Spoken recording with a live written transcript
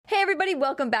everybody.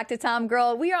 Welcome back to Tom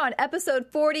Girl. We are on episode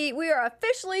 40. We are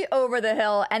officially over the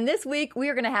hill, and this week we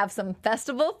are going to have some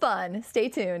festival fun. Stay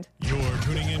tuned. You're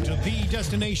tuning into the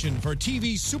destination for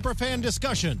TV superfan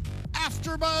discussion,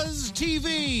 AfterBuzz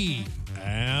TV.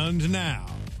 And now,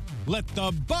 let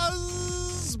the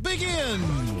buzz begin.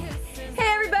 Hey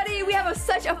everybody, we have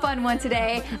such a fun one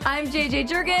today. I'm JJ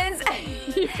Jurgens.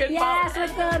 You can yes, follow.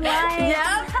 with good life.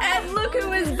 Yep, and look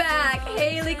who is back.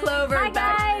 Haley Clover. Hi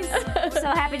back. guys. So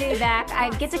happy to be back. I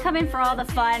get to come in for all the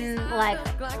fun, like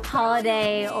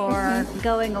holiday or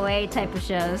going away type of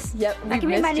shows. Yep, that can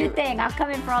be my new thing. I'll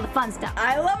come in for all the fun stuff.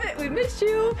 I love it. We missed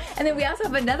you. And then we also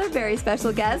have another very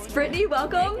special guest, Brittany.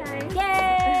 Welcome.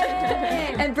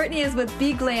 Yay! And Brittany is with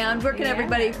Be Glammed. Where can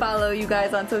everybody follow you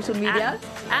guys on social media?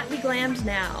 At Be Glammed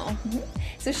now.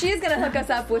 So she is going to hook us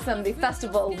up with some of the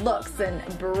festival looks and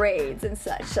braids and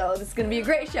such. So this is going to be a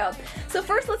great show. So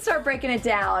first, let's start breaking it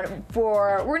down.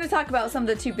 We're going to talk about some of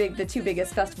the two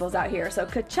biggest festivals out here. So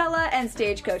Coachella and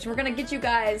Stagecoach. We're going to get you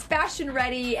guys fashion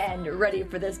ready and ready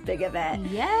for this big event.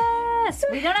 Yes,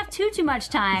 we don't have too much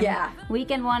time. Yeah.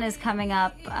 Weekend one is coming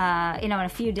up, in a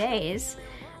few days.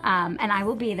 And I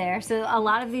will be there. So a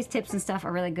lot of these tips and stuff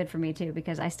are really good for me too,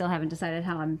 because I still haven't decided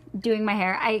how I'm doing my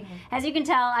hair. As you can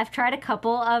tell, I've tried a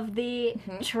couple of the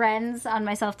trends on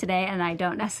myself today, and I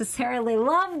don't necessarily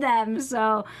love them.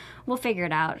 So we'll figure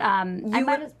it out.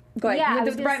 Go ahead. Yeah, You I went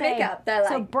was with gonna bright say, makeup. That I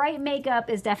so like. bright makeup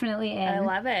is definitely in. I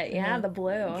love it. Yeah, the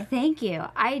blue. Thank you.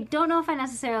 I don't know if I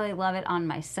necessarily love it on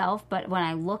myself, but when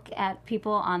I look at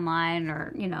people online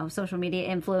or, social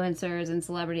media influencers and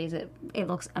celebrities, it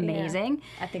looks amazing.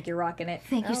 I think you're rocking it.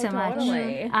 Thank you so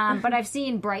totally. much. But I've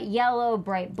seen bright yellow,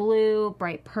 bright blue,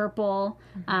 bright purple,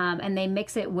 and they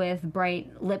mix it with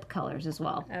bright lip colors as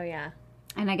well. Oh, yeah.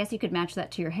 And I guess you could match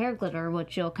that to your hair glitter,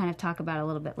 which you'll kind of talk about a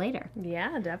little bit later.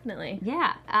 Yeah, definitely.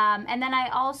 Yeah. And then I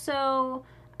also,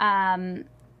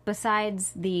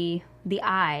 besides the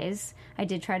eyes, I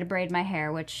did try to braid my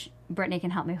hair, which Brittany can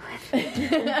help me with.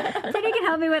 Brittany can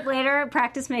help me with later.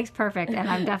 Practice makes perfect, and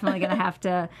I'm definitely going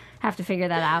to have to figure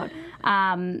that out.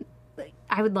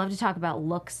 I would love to talk about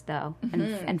looks, though,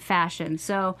 and fashion.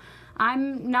 So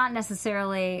I'm not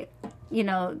necessarily,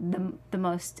 the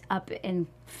most up in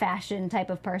fashion type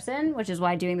of person, which is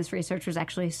why doing this research was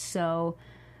actually so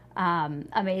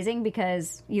amazing,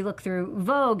 because you look through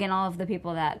Vogue and all of the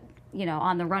people that,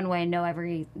 on the runway know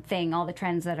everything, all the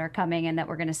trends that are coming and that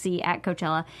we're going to see at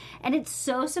Coachella. And it's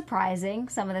so surprising,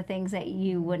 some of the things that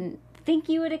you wouldn't think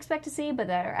you would expect to see, but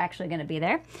that are actually going to be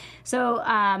there. So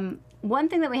one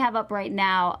thing that we have up right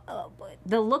now,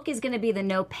 the look is going to be the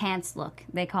no pants look,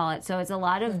 they call it. So it's a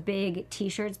lot of big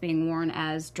T-shirts being worn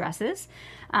as dresses.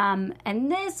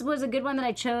 And this was a good one that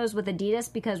I chose with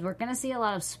Adidas, because we're going to see a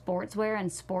lot of sportswear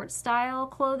and sports style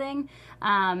clothing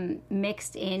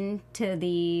mixed into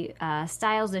the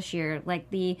styles this year. Like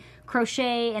the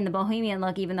crochet and the bohemian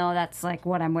look, even though that's like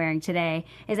what I'm wearing today,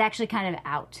 is actually kind of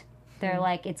out. They're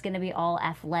like, it's going to be all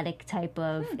athletic type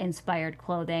of inspired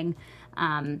clothing.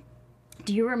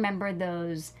 Do you remember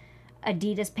those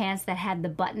Adidas pants that had the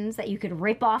buttons that you could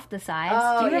rip off the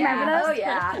sides? Do you remember those? Oh,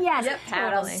 yeah. Yes. Yep,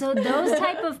 totally. So those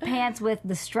type of pants with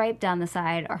the stripe down the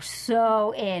side are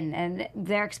so in, and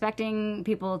they're expecting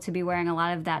people to be wearing a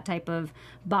lot of that type of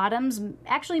bottoms,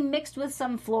 actually mixed with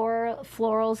some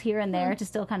florals here and there to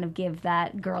still kind of give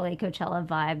that girly Coachella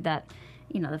vibe that,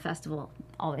 the festival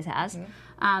always has.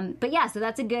 But yeah, so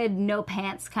that's a good no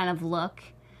pants kind of look.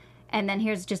 And then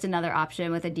here's just another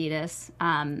option with Adidas.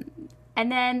 And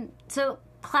then, so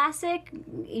classic,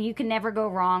 you can never go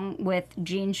wrong with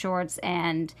jean shorts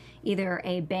and either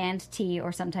a band tee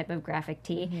or some type of graphic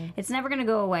tee. It's never going to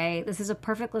go away. This is a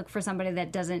perfect look for somebody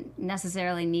that doesn't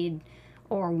necessarily need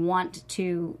or want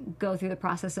to go through the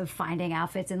process of finding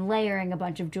outfits and layering a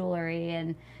bunch of jewelry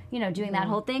and, doing that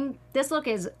whole thing. This look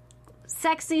is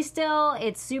sexy still,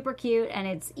 it's super cute, and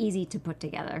it's easy to put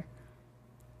together.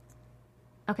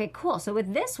 Okay, cool. So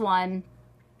with this one,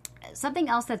 something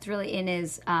else that's really in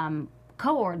is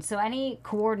coord. So any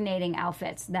coordinating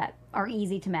outfits that are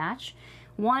easy to match.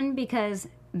 One, because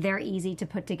they're easy to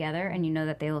put together and you know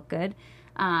that they look good.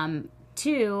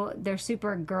 Two, they're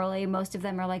super girly. Most of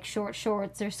them are like short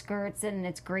shorts or skirts, and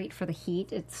it's great for the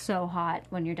heat. It's so hot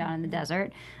when you're down in the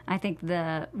desert. I think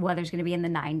the weather's going to be in the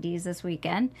 90s this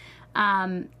weekend.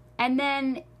 And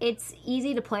then it's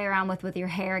easy to play around with your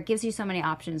hair. It gives you so many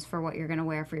options for what you're going to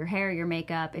wear for your hair, your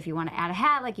makeup. If you want to add a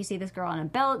hat, like you see this girl on a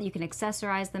belt, you can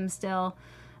accessorize them still.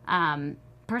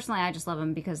 Personally, I just love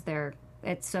them because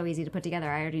it's so easy to put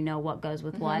together. I already know what goes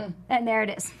with what. And there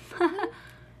it is.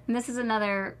 And this is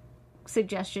another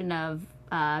suggestion of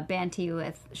band tee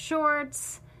with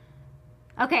shorts.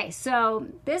 Okay, so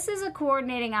this is a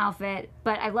coordinating outfit,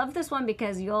 but I love this one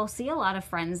because you'll see a lot of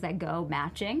friends that go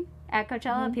matching at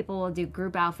Coachella. People will do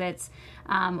group outfits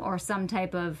or some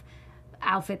type of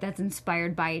outfit that's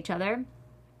inspired by each other.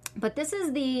 But this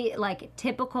is the like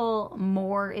typical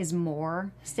more is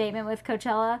more statement with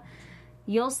Coachella.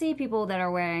 You'll see people that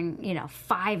are wearing,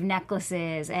 5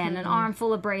 necklaces and an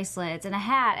armful of bracelets and a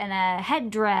hat and a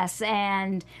headdress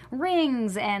and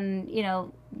rings and,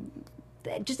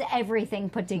 just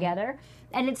everything put together.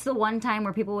 And it's the one time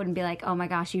where people wouldn't be like, oh my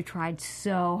gosh, you tried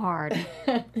so hard.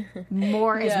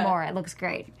 More is more. It looks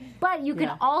great. But you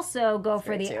can also go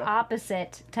for the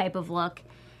opposite type of look.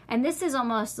 And this is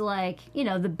almost like,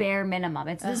 the bare minimum.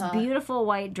 It's this beautiful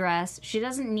white dress. She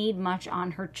doesn't need much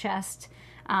on her chest.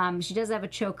 She does have a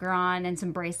choker on and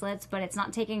some bracelets, but it's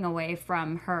not taking away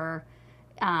from her,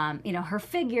 her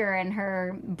figure and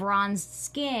her bronzed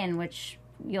skin, which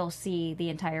you'll see the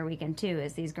entire weekend too,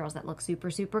 is these girls that look super,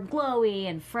 super glowy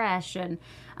and fresh. And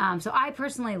so I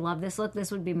personally love this look. This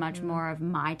would be much more of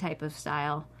my type of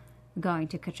style going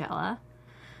to Coachella.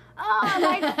 Oh,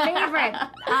 my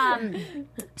favorite.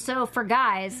 So for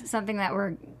guys, something that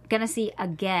we're going to see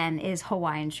again is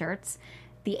Hawaiian shirts.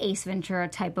 The Ace Ventura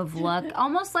type of look.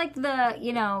 Almost like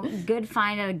the, good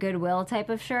find at a Goodwill type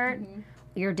of shirt.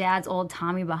 Your dad's old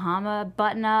Tommy Bahama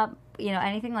button-up.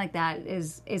 Anything like that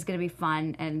is going to be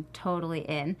fun and totally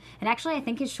in. And actually, I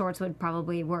think his shorts would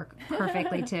probably work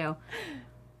perfectly, too.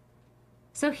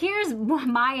 So here's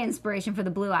my inspiration for the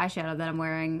blue eyeshadow that I'm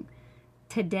wearing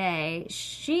today.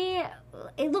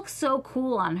 It looks so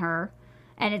cool on her.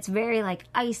 And it's very,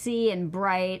 icy and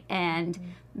bright, and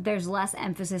there's less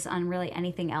emphasis on really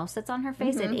anything else that's on her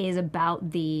face. It is about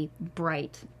the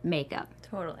bright makeup.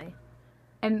 Totally.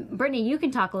 And Brittany, you can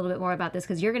talk a little bit more about this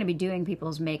because you're going to be doing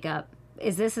people's makeup.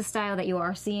 Is this a style that you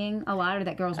are seeing a lot or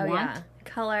that girls want? Yeah.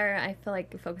 Color, I feel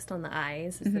like focused on the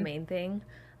eyes is the main thing.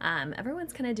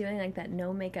 Everyone's kind of doing that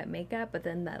no makeup, but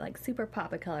then that super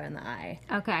pop of color in the eye.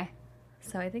 Okay.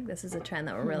 So I think this is a trend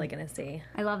that we're really going to see.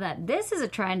 I love that. This is a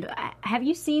trend. Have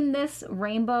you seen this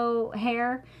rainbow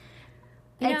hair?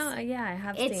 Yeah, I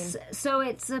have seen. So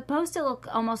it's supposed to look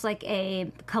almost like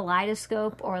a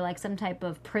kaleidoscope or like some type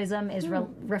of prism is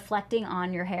reflecting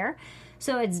on your hair.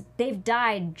 So they've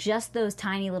dyed just those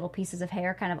tiny little pieces of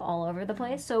hair kind of all over the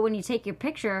place. So when you take your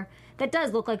picture, that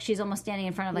does look like she's almost standing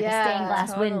in front of a stained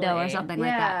glass window or something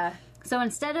like that. So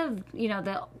instead of,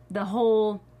 the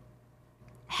whole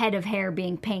head of hair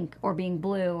being pink or being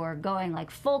blue or going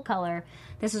full color,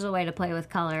 this is a way to play with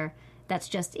color that's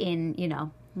just in,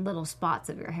 little spots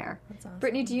of your hair. That's awesome.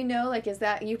 Brittany, do you know, is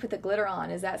that, you put the glitter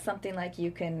on, is that something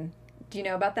you can, do you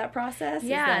know about that process?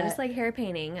 Yeah, just like hair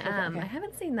painting. I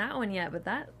haven't seen that one yet, but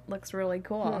that looks really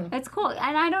cool. It's cool.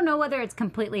 And I don't know whether it's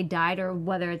completely dyed or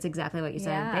whether it's exactly what you said.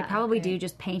 Yeah, they probably do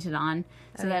just paint it on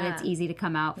so that it's easy to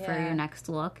come out for your next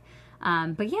look.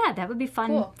 But yeah, that would be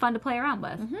fun to play around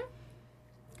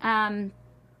with.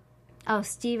 Oh,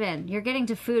 Steven, you're getting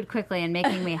to food quickly and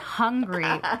making me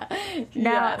hungry.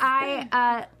 Now,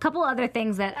 a couple other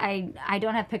things that I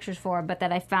don't have pictures for, but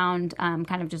that I found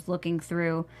kind of just looking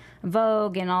through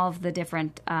Vogue and all of the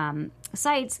different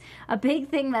sites. A big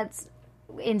thing that's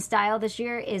in style this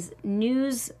year is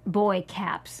newsboy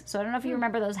caps. So I don't know if you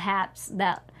remember those hats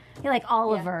that, like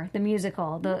Oliver, the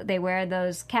musical, they wear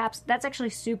those caps. That's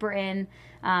actually super in.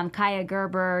 Kaya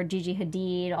Gerber, Gigi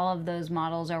Hadid, all of those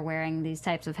models are wearing these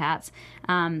types of hats.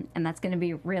 And that's going to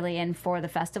be really in for the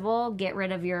festival. Get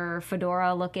rid of your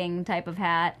fedora-looking type of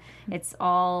hat. It's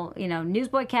all,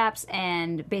 newsboy caps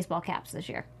and baseball caps this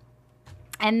year.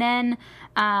 And then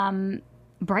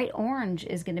bright orange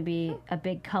is going to be a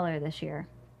big color this year.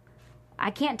 I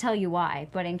can't tell you why,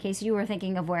 but in case you were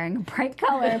thinking of wearing a bright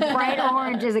color, bright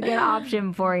orange is a good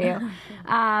option for you.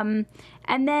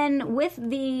 And then with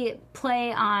the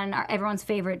play on everyone's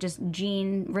favorite, just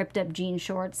ripped up jean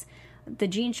shorts, the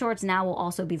jean shorts now will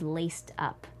also be laced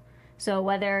up. So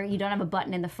whether you don't have a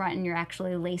button in the front and you're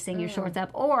actually lacing your shorts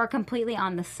up, or completely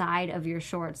on the side of your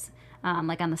shorts,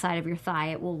 like on the side of your thigh,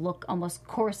 it will look almost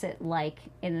corset-like,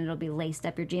 and it'll be laced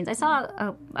up your jeans. I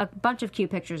saw a bunch of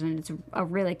cute pictures, and it's a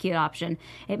really cute option.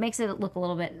 It makes it look a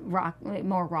little bit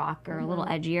more rock, or a little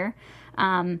edgier.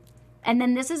 And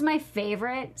then this is my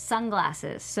favorite,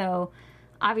 sunglasses. So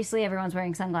obviously everyone's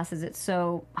wearing sunglasses. It's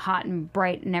so hot and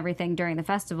bright and everything during the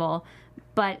festival.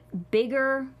 But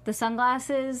bigger the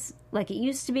sunglasses, like it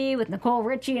used to be with Nicole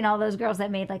Richie and all those girls that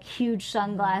made huge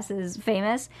sunglasses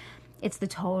famous, it's the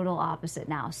total opposite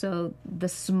now. So the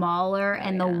smaller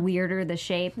and the weirder the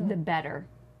shape, the better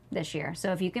this year.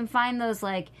 So if you can find those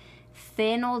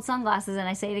thin old sunglasses, and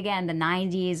I say it again, the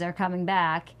 90s are coming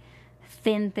back,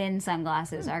 thin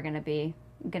sunglasses are going to be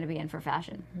going to be in for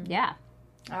fashion. Yeah.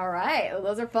 All right. Well,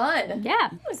 those are fun. Yeah.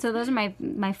 So those are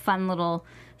my fun little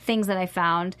things that I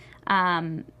found.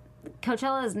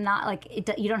 Coachella is not like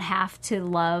you don't have to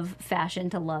love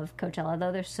fashion to love Coachella,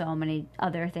 though. There's so many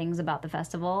other things about the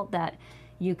festival that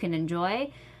you can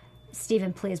enjoy.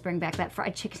 Stephen, please bring back that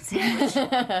fried chicken sandwich.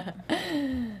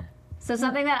 So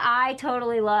something that I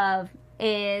totally love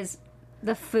is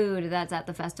the food that's at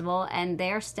the festival, and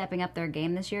they're stepping up their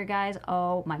game this year, guys.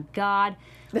 Oh my God.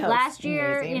 Last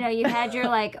year, amazing. you had your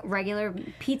like regular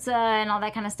pizza and all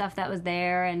that kind of stuff that was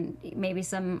there, and maybe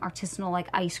some artisanal like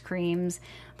ice creams.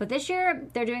 But this year,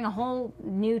 they're doing a whole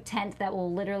new tent that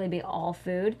will literally be all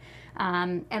food.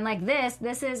 And like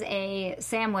this is a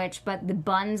sandwich, but the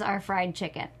buns are fried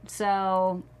chicken.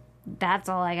 So that's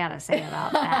all I gotta say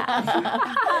about that.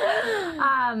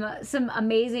 Some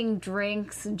amazing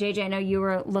drinks. JJ, I know you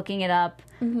were looking it up.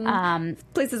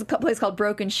 Place is a place called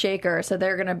Broken Shaker. So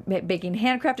they're going to be making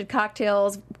handcrafted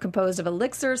cocktails composed of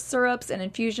elixirs, syrups, and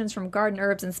infusions from garden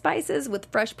herbs and spices with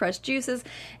fresh pressed juices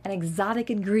and exotic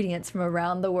ingredients from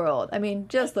around the world. I mean,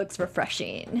 just looks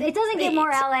refreshing. It doesn't get more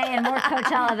LA and more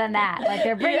Coachella than that. Like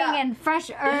they're bringing in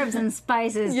fresh herbs and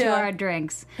spices to our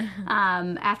drinks.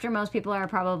 After most people are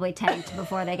probably tanked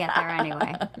before they get there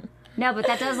anyway. No, but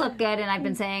that does look good, and I've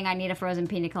been saying I need a frozen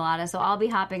pina colada, so I'll be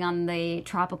hopping on the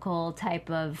tropical type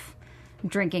of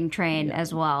drinking train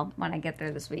as well when I get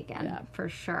there this weekend, for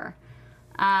sure.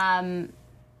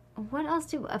 What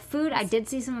else food, I did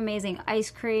see some amazing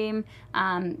ice cream.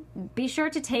 Be sure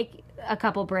to take a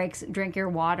couple breaks, drink your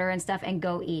water and stuff, and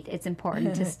go eat. It's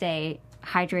important to stay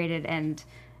hydrated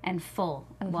and full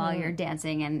while you're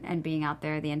dancing and being out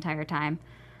there the entire time.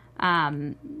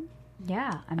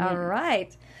 Yeah. I mean, All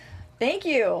right. Thank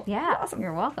you. Yeah, Awesome.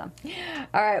 You're welcome.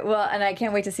 All right. Well, and I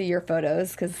can't wait to see your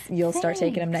photos because you'll start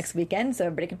taking them next weekend, so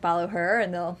everybody can follow her,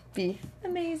 and they'll be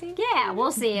amazing. Yeah,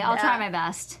 we'll see. I'll try my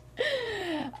best.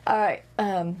 All right.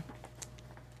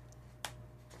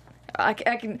 I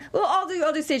can. Well,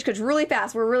 I'll do Stagecoach really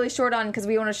fast. We're really short on because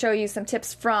we want to show you some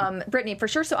tips from Brittany for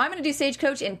sure. So I'm going to do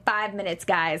Stagecoach in 5 minutes,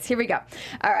 guys. Here we go.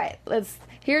 All right.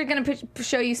 Here, going to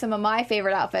show you some of my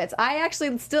favorite outfits. I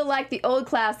actually still like the old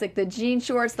classic, the jean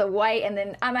shorts, the white, and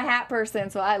then I'm a hat person,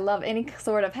 so I love any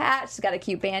sort of hat. She's got a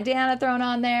cute bandana thrown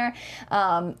on there.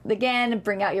 Again,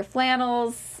 bring out your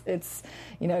flannels. It's,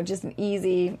 just an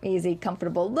easy,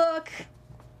 comfortable look.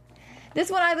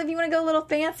 This one, if you want to go a little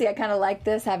fancy, I kind of like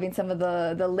this, having some of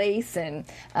the lace and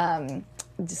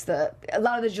just a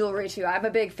lot of the jewelry too. I'm a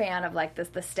big fan of like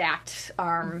the stacked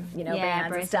arm,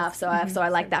 bands and stuff. So I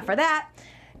like that for that.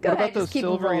 Go What ahead, about those just keep 'em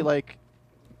silvery rolling. like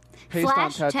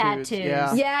paste-on Flash tattoos.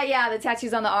 Yeah. Yeah, the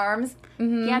tattoos on the arms.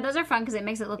 Yeah, those are fun because it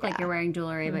makes it look like you're wearing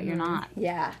jewelry, but you're not.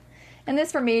 Yeah, and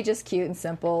this for me just cute and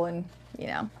simple, and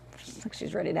like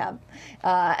she's ready to have.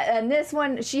 And this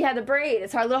one, she had the braid.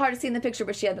 It's a little hard to see in the picture,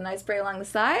 but she had the nice braid along the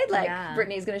side, like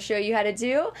Brittany's going to show you how to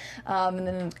do. And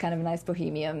then kind of a nice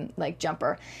bohemian like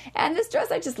jumper. And this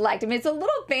dress I just liked. I mean, it's a little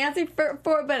fancy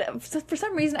but for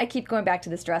some reason I keep going back to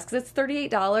this dress because it's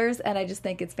 $38, and I just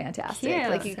think it's fantastic. Cute.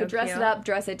 Like you could dress it up,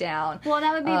 dress it down. Well,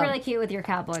 that would be really cute with your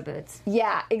cowboy boots.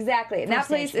 Yeah, exactly. And that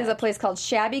place is a Stagecoach. place called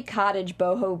Shabby Cottage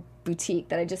Boho Boutique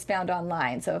that I just found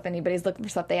online. So if anybody's looking for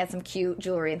stuff, they had some cute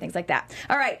jewelry and things like that.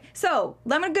 All right, so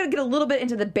I'm going to get a little bit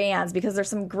into the bands because there's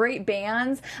some great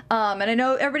bands. And I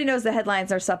know everybody knows the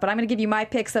headlines or stuff, but I'm going to give you my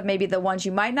picks of maybe the ones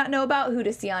you might not know about, who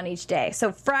to see on each day.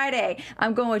 So Friday,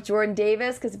 I'm going with Jordan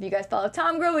Davis because if you guys follow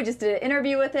Tom Groh, we just did an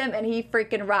interview with him and he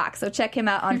freaking rocks. So check him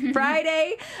out on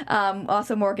Friday.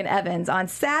 Also Morgan Evans. On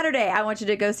Saturday, I want you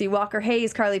to go see Walker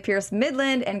Hayes, Carly Pierce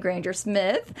Midland, and Granger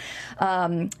Smith.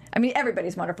 I mean,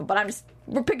 everybody's wonderful, but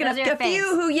we're picking Those up are your a few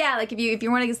faves. who, if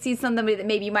you want to see somebody that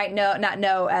maybe you might not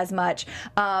know as much.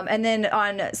 And then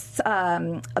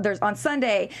on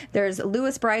Sunday, there's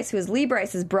Lewis Bryce, who is Lee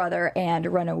Bryce's brother, and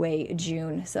Runaway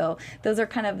June. So those are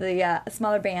kind of the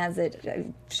smaller bands that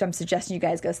I'm suggesting you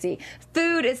guys go see.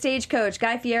 Food at Stagecoach.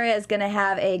 Guy Fieri is going to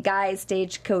have a Guy's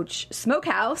Stagecoach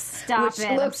Smokehouse, which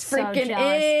I'm looks so freaking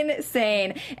jealous.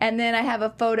 insane. And then I have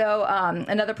a photo,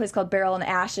 another place called Barrel and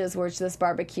Ashes, which this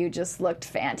barbecue just looked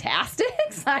fantastic.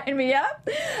 Sign me up.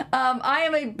 I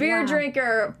am a beer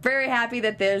drinker. Very happy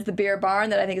that there's the Beer Barn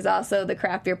that I think is also the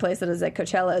craft beer place that is at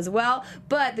Coachella as well.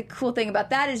 But the cool thing about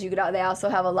that is they also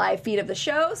have a live feed of the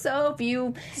show. So if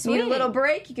you need a little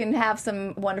break, you can have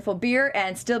some wonderful beer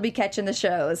and still be catching the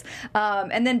shows.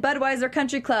 And then Budweiser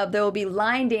Country Club, there will be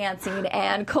line dancing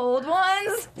and cold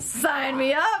ones. Sign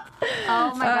me up.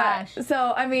 Oh my gosh.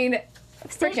 So, I mean,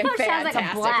 freaking Stagecoach sounds like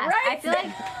fantastic, a blast.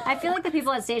 right? I feel like the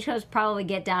people at Stagecoach probably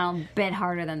get down a bit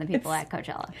harder than the people at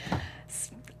Coachella.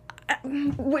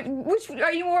 which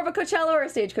are you more of a Coachella or a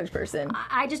Stagecoach person?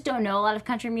 I just don't know a lot of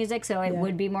country music, so it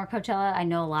would be more Coachella. I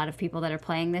know a lot of people that are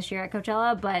playing this year at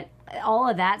Coachella, but all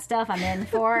of that stuff I'm in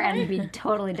for and be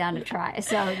totally down to try.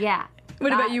 So, yeah.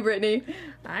 What about you, Brittany?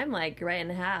 I'm like right in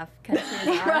half. Country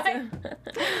is awesome. Right?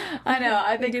 I know.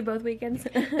 I We think do both weekends.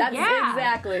 that's Yeah.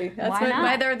 exactly. That's Why what, not?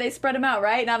 whether they spread them out,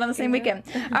 right? Not on the same weekend.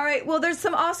 All right. Well, there's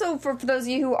some also for those of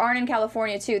you who aren't in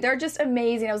California too. They're just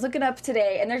amazing. I was looking up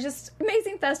today, and there's just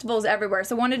amazing festivals everywhere.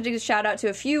 So I wanted to shout out to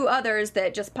a few others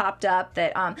that just popped up.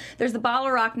 That there's the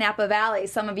Bottle Rock Napa Valley.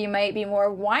 Some of you might be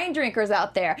more wine drinkers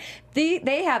out there.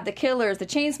 They have the Killers, the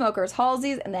Chainsmokers,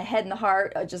 Halsey's, and the Head and the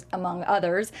Heart, just among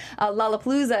others.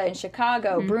 Lollapalooza in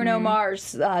Chicago, Bruno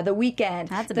Mars, The Weeknd.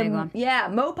 That's a big one. Yeah,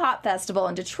 Mopop Festival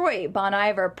in Detroit, Bon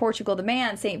Iver, Portugal the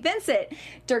Man, St. Vincent.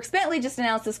 Dirk Bentley just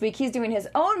announced this week he's doing his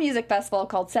own music festival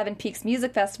called Seven Peaks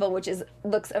Music Festival, which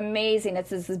looks amazing.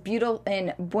 It's this beautiful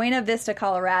in Buena Vista,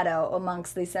 Colorado,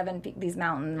 amongst these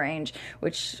mountain range,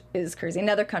 which is crazy.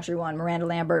 Another country one. Miranda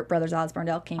Lambert, Brothers Osborne,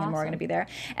 Del King, and more are going to be there.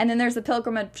 And then there's the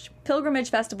Pilgrimage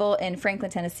Festival in Franklin,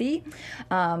 Tennessee.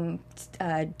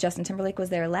 Justin Timberlake was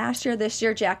there last year. This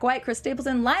year, Jack White, Chris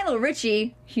Stapleton, Lionel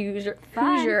Richie,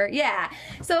 Hoosier. Yeah.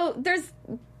 So there's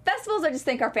festivals I just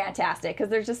think are fantastic because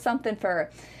there's just something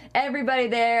for everybody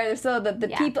there. So the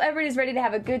people, everybody's ready to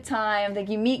have a good time. Like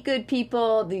you meet good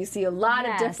people. You see a lot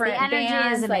of different the energy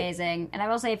bands. is amazing. And I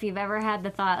will say, if you've ever had the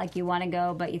thought like you want to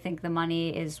go, but you think the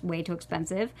money is way too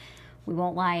expensive, we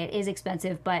won't lie, it is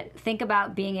expensive, but think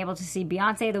about being able to see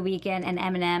Beyonce, The Weeknd, and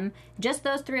Eminem. Just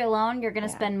those three alone, you're going to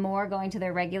spend more going to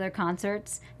their regular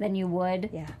concerts than you would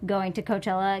going to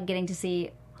Coachella, getting to see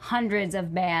hundreds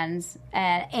of bands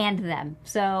and them.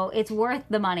 So it's worth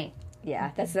the money.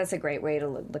 Yeah, that's a great way to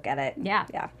look at it. Yeah.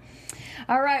 Yeah.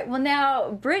 All right. Well,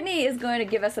 now Brittany is going to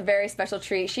give us a very special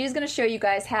treat. She's going to show you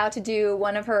guys how to do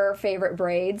one of her favorite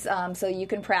braids, so you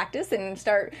can practice and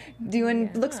start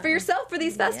doing looks for yourself for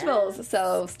these festivals.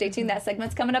 So stay tuned. That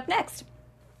segment's coming up next.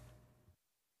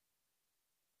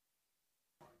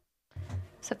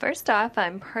 So first off,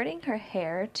 I'm parting her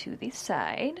hair to the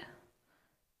side.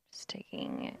 Just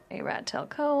taking a rat tail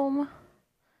comb,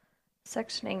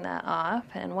 sectioning that off.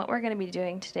 And what we're going to be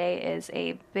doing today is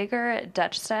a bigger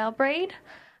Dutch style braid.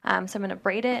 So I'm going to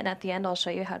braid it, and at the end I'll show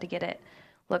you how to get it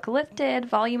look lifted,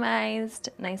 volumized,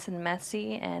 nice and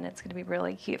messy, and it's going to be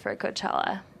really cute for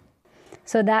Coachella.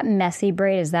 So that messy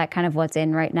braid, is that kind of what's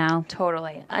in right now?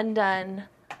 Totally. Undone,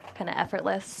 kind of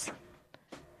effortless.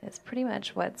 It's pretty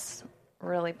much what's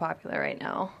really popular right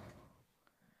now.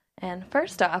 And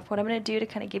first off, what I'm going to do to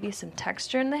kind of give you some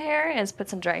texture in the hair is put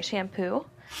some dry shampoo.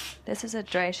 This is a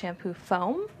dry shampoo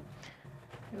foam.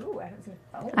 Ooh, I haven't seen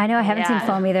foam. I know, I haven't seen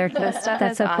foam either. This stuff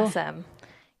That's is so cool. awesome.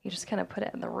 You just kind of put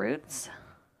it in the roots.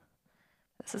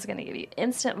 This is going to give you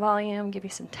instant volume, give you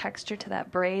some texture to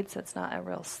that braid so it's not a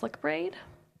real slick braid.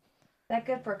 That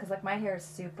good for because like my hair is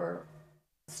super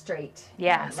straight.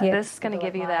 Yeah, so Yeah. this is going to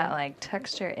give you that mine. like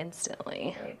texture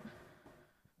instantly. Right.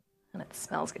 And it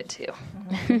smells good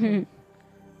too.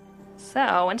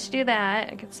 So once you do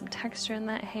that, get some texture in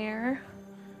that hair.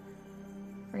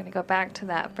 We're going to go back to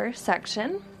that first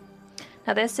section.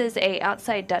 Now this is a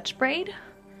outside Dutch braid.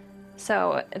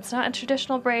 So it's not a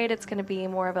traditional braid, it's going to be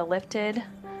more of a lifted.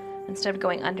 Instead of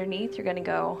going underneath, you're going to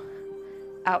go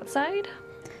outside.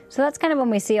 So that's kind of when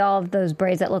we see all of those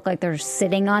braids that look like they're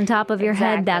sitting on top of your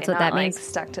head. That's what that not, means? Like,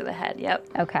 stuck to the head, yep.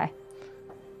 Okay.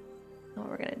 What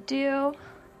we're going to do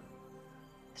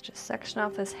is just section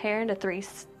off this hair into three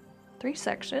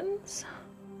sections.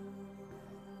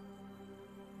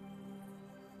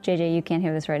 JJ, you can't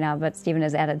hear this right now, but Stephen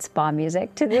has added spa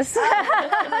music to this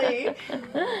to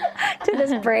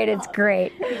this braid. It's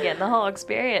great. You're getting the whole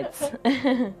experience.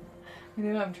 You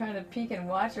know, I'm trying to peek and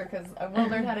watch her because I want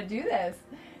to learn how to do this.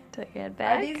 Take your head Are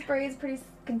back. these braids pretty?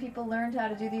 Can people learn how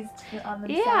to do these on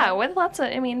themselves? Yeah, with lots of,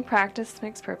 practice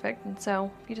makes perfect. And so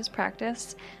if you just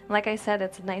practice, and like I said,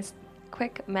 it's a nice,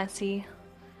 quick, messy,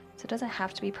 so it doesn't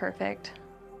have to be perfect.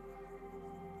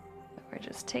 But we're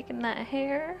just taking that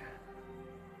hair,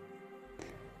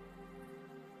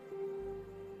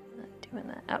 doing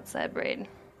that outside braid.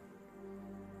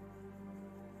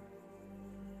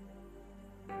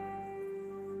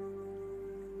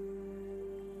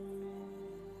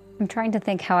 I'm trying to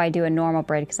think how I do a normal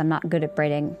braid because I'm not good at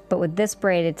braiding. But with this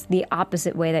braid, it's the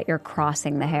opposite way that you're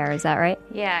crossing the hair. Is that right?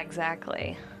 Yeah,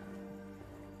 exactly.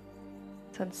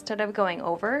 So instead of going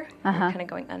over, you're kind of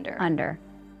going under. Under.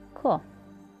 Cool.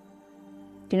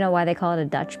 Do you know why they call it a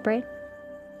Dutch braid?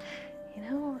 You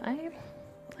know,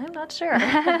 I'm not sure.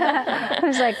 I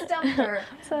was like, Stumped her.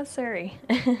 So sorry.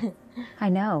 I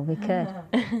know, we could.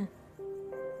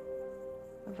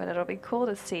 But it'll be cool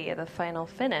to see the final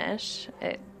finish.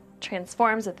 It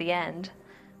transforms at the end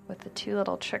with the 2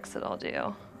 little tricks that I'll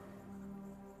do.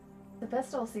 The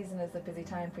festival season is a busy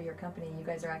time for your company. You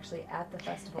guys are actually at the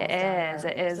festival. It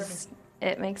is.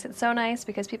 It makes it so nice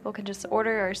because people can just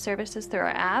order our services through our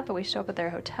app, but we show up at their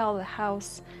hotel, the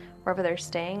house, wherever they're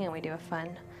staying, and we do a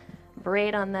fun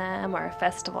braid on them or a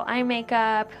festival eye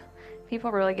makeup.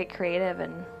 People really get creative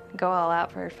and go all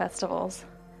out for festivals.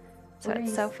 So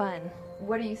it's so fun.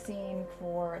 What are you seeing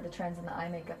for the trends in the eye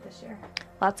makeup this year?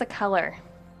 Lots of color.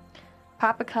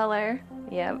 Pop of color.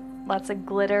 Yep. Lots of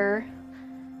glitter.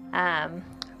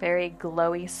 Very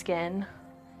glowy skin.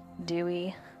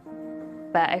 Dewy.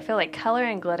 But I feel like color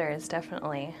and glitter is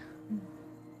definitely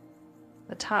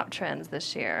the top trends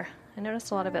this year. I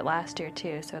noticed a lot of it last year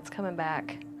too, so it's coming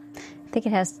back. I think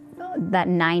it has that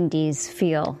 90s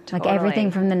feel. Totally. Like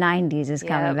everything from the 90s is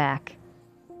coming back.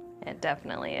 It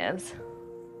definitely is.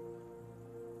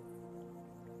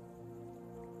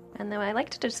 And then I like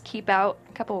to just keep out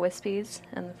a couple wispies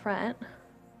in the front.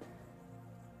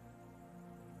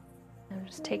 I'm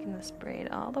just taking this braid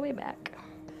all the way back.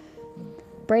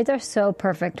 Braids are so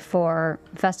perfect for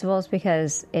festivals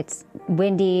because it's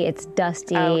windy, it's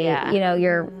dusty, Oh, yeah. you know,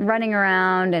 you're running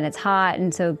around and it's hot,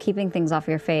 and so keeping things off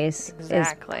your face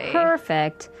Exactly. is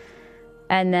perfect.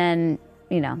 And then,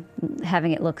 you know,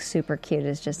 having it look super cute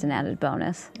is just an added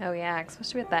bonus. Oh yeah,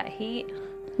 especially with that heat.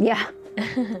 Yeah.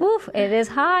 Oof, it is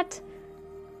hot.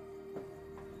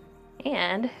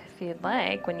 And if you'd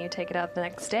like, when you take it out the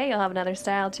next day, you'll have another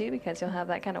style too because you'll have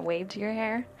that kind of wave to your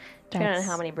hair. Depending on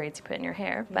how many braids you put in your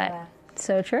hair. But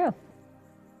So true.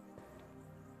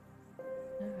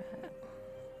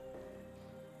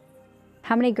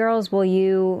 How many girls will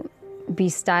you be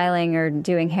styling or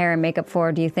doing hair and makeup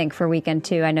for, do you think, for weekend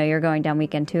 2? I know you're going down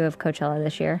weekend 2 of Coachella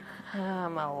this year. a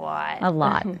lot. A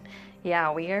lot.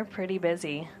 Yeah, we are pretty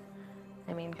busy.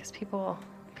 I mean, because people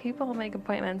make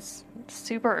appointments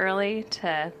super early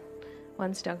to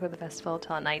ones who don't go to the festival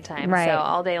till at nighttime. Right. So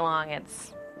all day long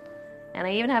it's... And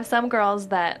I even have some girls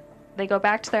that they go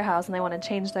back to their house and they want to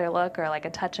change their look or like a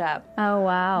touch-up. Oh,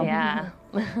 wow. Yeah.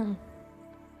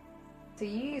 So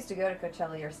you used to go to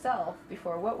Coachella yourself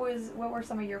before. What were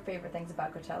some of your favorite things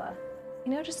about Coachella?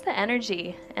 You know, just the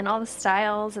energy and all the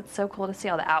styles. It's so cool to see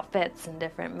all the outfits and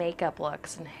different makeup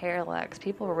looks and hair looks.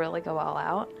 People really go all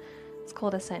out. It's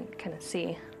cool to kind of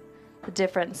see the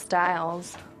different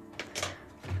styles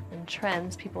and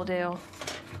trends people do.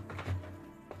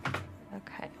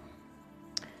 Okay.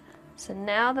 So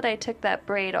now that I took that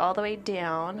braid all the way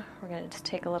down, we're going to just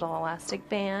take a little elastic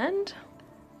band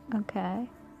Okay.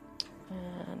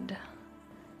 and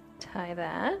tie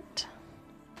that.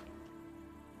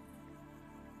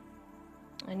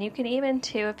 And you can even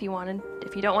too, if you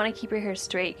don't want to keep your hair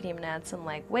straight, you can even add some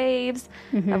like waves.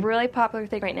 A really popular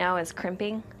thing right now is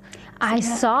crimping. I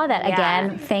saw that Yeah.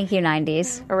 again. Thank you,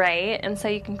 90s. Right, and so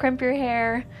you can crimp your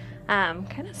hair,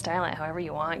 kind of style it however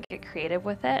you want, get creative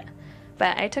with it.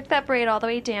 But I took that braid all the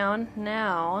way down.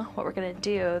 Now, what we're going to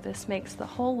do, this makes the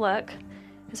whole look,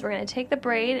 is we're going to take the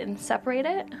braid and separate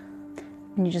it.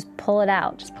 And you just pull it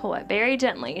out. Just pull it very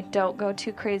gently. Don't go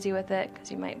too crazy with it because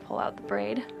you might pull out the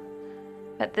braid.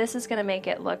 But this is going to make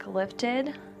it look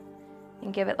lifted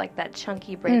and give it like that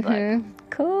chunky braid look.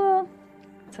 Cool.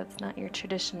 So it's not your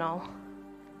traditional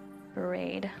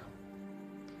braid.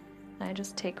 I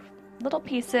just take little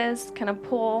pieces, kind of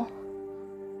pull.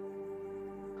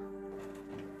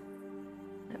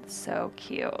 It's so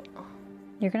cute.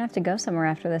 You're going to have to go somewhere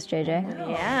after this, JJ.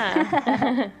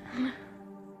 Yeah.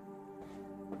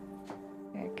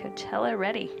 You're Coachella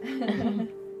ready.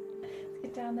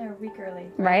 Get down there a week early.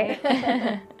 Right?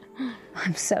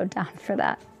 I'm so down for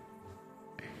that.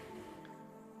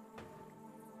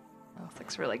 This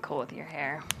looks really cool with your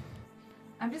hair.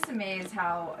 I'm just amazed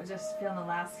how I just feel in the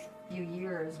last few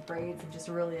years braids have just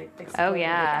really exploded. Oh,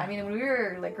 yeah. I mean, when we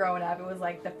were like growing up, it was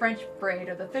like the French braid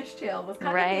or the fishtail was kind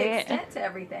of the Right. extent to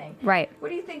everything. Right. What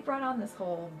do you think brought on this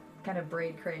whole kind of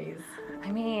braid craze?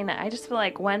 I mean, I just feel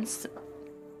like once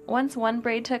one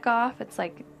braid took off, it's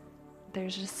like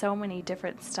there's just so many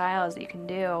different styles that you can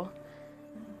do.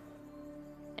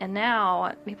 And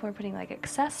now people are putting like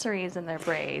accessories in their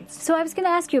braids. So I was going to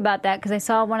ask you about that because I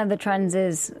saw one of the trends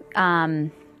is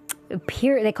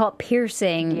they call it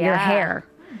piercing your Yeah. hair.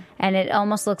 And it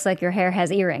almost looks like your hair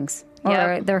has earrings. Or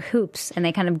Yep. they're hoops, and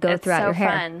they kind of go It's throughout so your hair.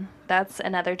 fun. That's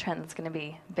another trend that's going to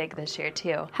be big this year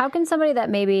too. How can somebody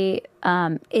that maybe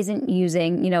isn't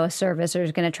using, a service or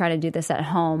is going to try to do this at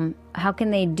home, how can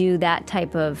they do that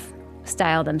type of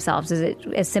style themselves? Is it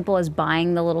as simple as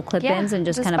buying the little clip-ins and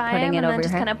just kind of buy putting them it and over then your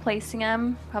just hair? kind of placing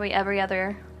them probably every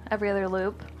other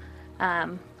loop.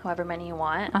 however many you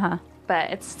want. Uh-huh.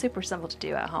 But it's super simple to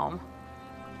do at home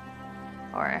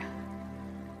or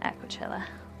at Coachella.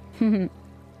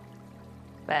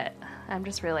 But I'm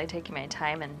just really taking my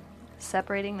time and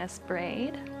separating this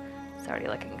braid. It's already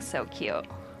looking so cute.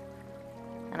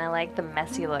 And I like the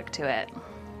messy look to it.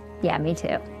 Yeah, me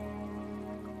too.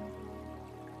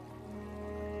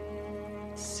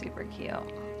 Super cute.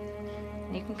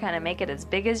 And you can kind of make it as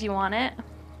big as you want it.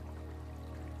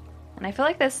 And I feel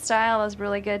like this style is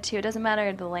really good too. It doesn't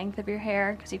matter the length of your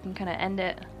hair because you can kind of end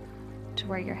it to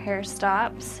where your hair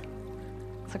stops.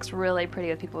 This looks really pretty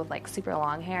with people with like super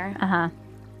long hair. Uh-huh.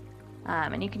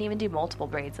 And you can even do multiple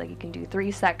braids. Like you can do 3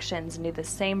 sections and do the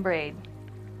same braid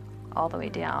all the way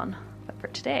down. But for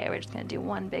today, we're just going to do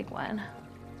one big one.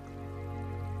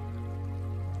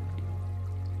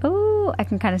 Ooh, I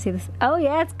can kind of see this. Oh,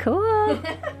 yeah, it's cool.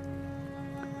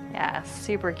 Yeah,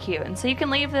 super cute. And so you can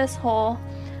leave this whole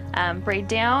braid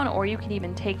down, or you can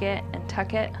even take it and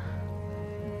tuck it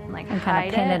and like And hide kind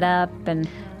of pin it up and...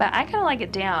 But I kind of like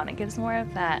it down. It gives more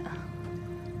of that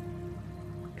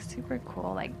super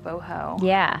cool like boho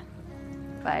Yeah.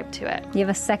 vibe to it. You have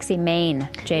a sexy mane,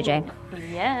 JJ.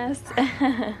 Yes.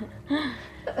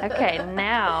 Okay,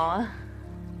 now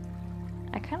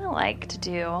I kind of like to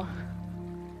do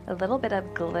a little bit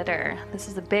of glitter. This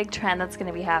is a big trend that's going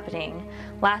to be happening.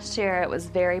 Last year it was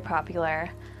very popular,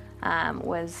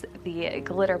 was the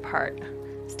glitter part.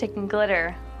 It's taking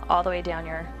glitter all the way down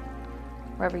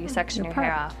wherever you section your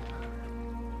hair off.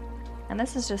 And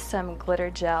this is just some glitter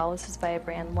gel. This is by a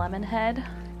brand Lemonhead.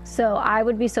 So I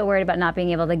would be so worried about not being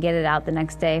able to get it out the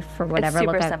next day for whatever It's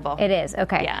super look simple. It is,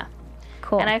 okay. Yeah.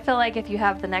 Cool. And I feel like if you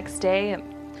have the next day, it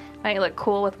might look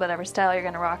cool with whatever style you're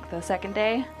going to rock the second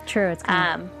day. True, it's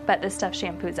kind But this stuff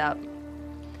shampoos out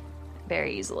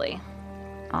very easily.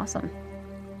 of awesome.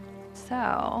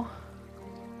 So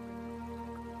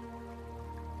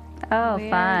Oh, we're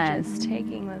fun. just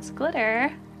taking this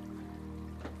glitter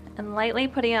and lightly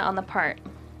putting it on the part.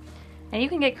 And you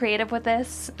can get creative with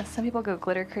this. Some people go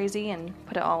glitter crazy and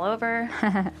put it all over.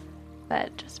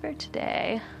 But just for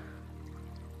today,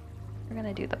 we're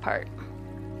going to do the part.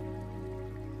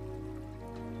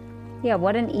 Yeah,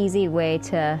 what an easy way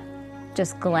to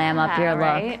just glam up your look.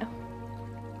 Right?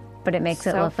 But it makes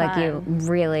it So look like you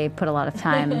really put a lot of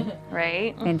time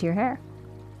Right? into your hair.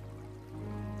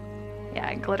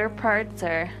 Yeah, glitter parts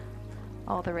are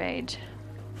all the rage.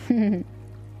 And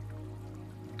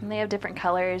they have different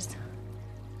colors.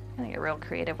 I get real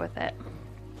creative with it.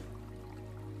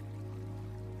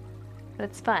 But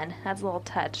it's fun. Adds a little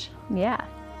touch. Yeah.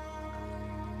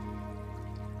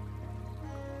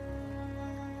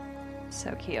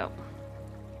 So cute.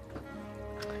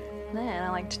 Then I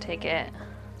like to take it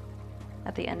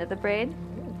at the end of the braid.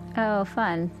 Oh,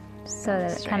 fun. So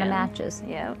that it kind of Strand. matches.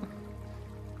 Yep.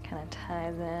 Kind of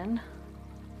ties in.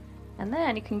 And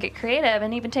then you can get creative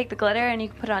and even take the glitter and you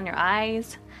can put it on your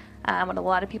eyes. What a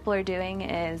lot of people are doing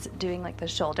is doing like the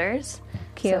shoulders.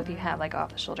 Cute. So if you have like off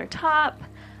the shoulder top,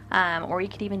 or you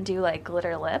could even do like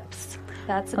glitter lips.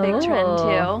 That's a big trend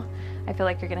Oh. too. I feel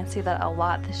like you're going to see that a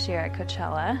lot this year at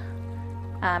Coachella.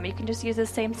 You can just use the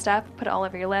same stuff, put it all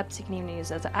over your lips. You can even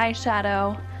use it as an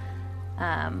eyeshadow.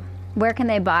 Where can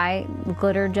they buy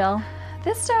glitter gel?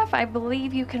 This stuff, I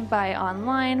believe you can buy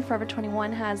online. Forever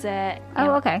 21 has it.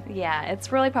 Oh, okay. Yeah,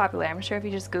 it's really popular. I'm sure if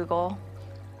you just Google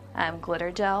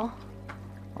glitter gel,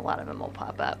 a lot of them will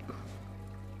pop up.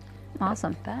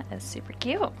 Awesome. That is super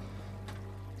cute.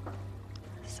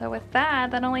 So with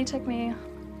that only took me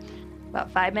about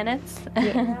 5 minutes.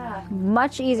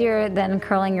 Much easier than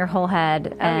curling your whole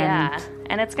head. Oh, yeah.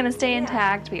 And it's going to stay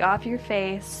intact, be off your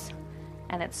face,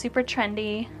 and it's super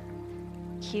trendy,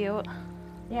 cute.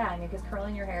 Yeah, and because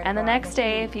curling your hair. And the next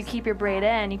day, if you keep your braid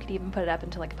in, you could even put it up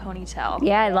into like a ponytail.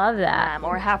 Yeah, I love that.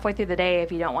 Or halfway through the day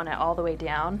if you don't want it all the way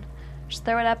down. Just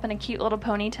throw it up in a cute little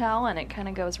ponytail, and it kind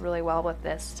of goes really well with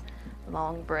this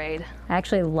long braid. I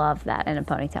actually love that in a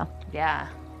ponytail. Yeah,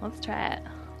 let's try it.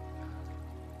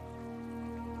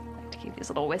 Like to keep these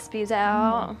little wispies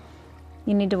out.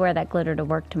 You need to wear that glitter to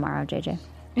work tomorrow, JJ.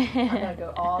 I'm gonna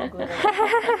go all glitter.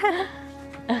 I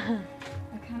kind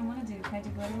of want to do. Can I do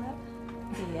glitter lip?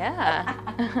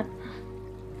 Yeah.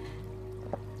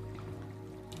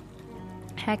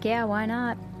 Heck yeah, why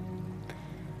not?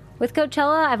 With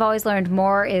Coachella, I've always learned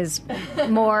more is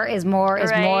more is more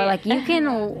is more. Right. Like, you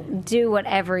can do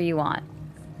whatever you want.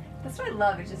 That's what I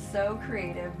love. It's just so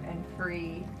creative and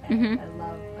free. And I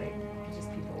love like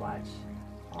just people watch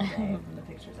all day from the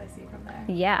pictures I see from there.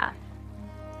 Yeah.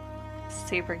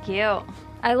 Super cute.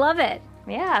 I love it.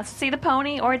 Yeah, so see the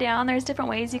pony or down. There's different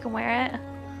ways you can wear it.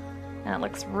 And it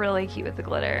looks really cute with the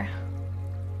glitter.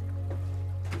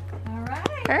 All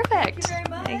right. Perfect. Thank you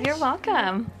very much. You're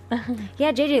welcome.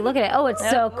 Yeah, JJ, look at it. Oh, it's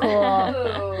so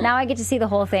cool. Now I get to see the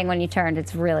whole thing when you turned.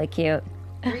 It's really cute.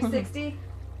 360.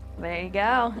 There you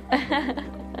go.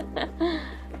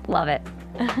 Love it.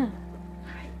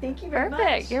 Thank you very much.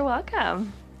 Perfect. You're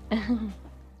welcome.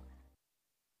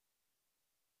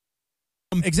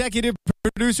 Executive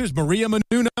producers Maria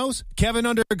Menounos, Kevin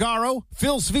Undergaro,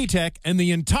 Phil Svitek, and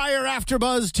the entire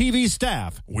AfterBuzz TV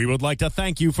staff. We would like to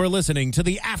thank you for listening to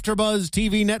the AfterBuzz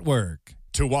TV network.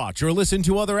 To watch or listen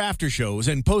to other after shows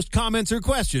and post comments or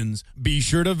questions, be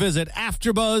sure to visit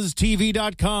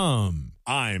AfterBuzzTV.com.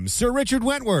 I'm Sir Richard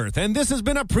Wentworth, and this has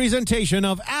been a presentation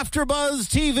of AfterBuzz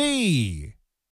TV.